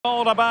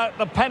All about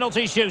the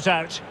penalty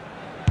shootout.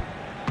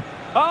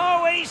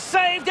 Oh, he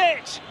saved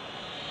it!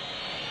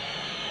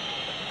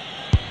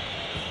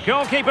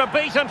 Goalkeeper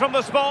beaten from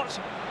the spot.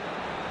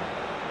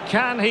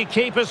 Can he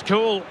keep us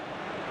cool?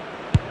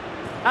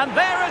 And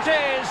there it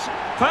is,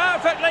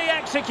 perfectly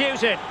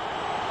executed.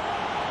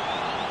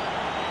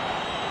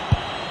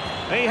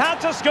 He had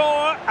to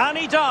score, and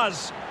he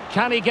does.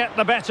 Can he get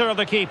the better of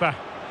the keeper?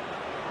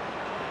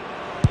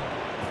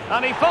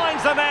 And he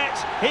finds the net.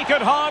 He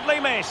could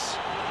hardly miss.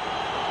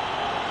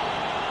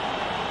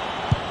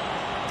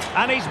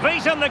 And he's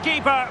beaten the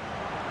keeper.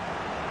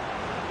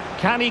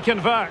 Can he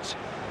convert?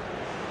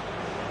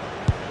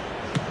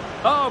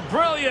 Oh,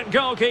 brilliant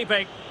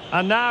goalkeeping.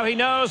 And now he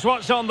knows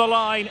what's on the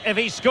line. If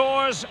he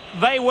scores,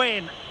 they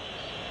win.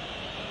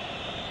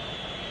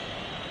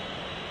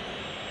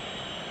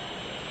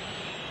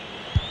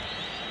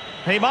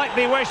 He might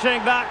be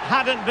wishing that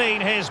hadn't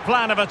been his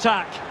plan of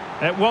attack.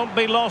 It won't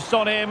be lost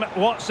on him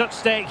what's at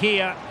stake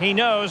here. He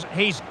knows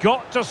he's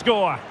got to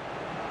score.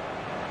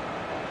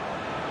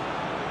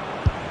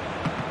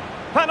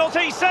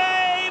 Penalty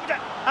saved!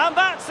 And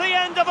that's the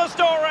end of the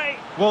story.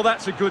 Well,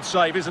 that's a good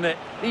save, isn't it?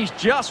 He's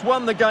just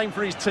won the game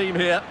for his team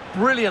here.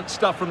 Brilliant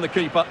stuff from the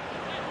keeper.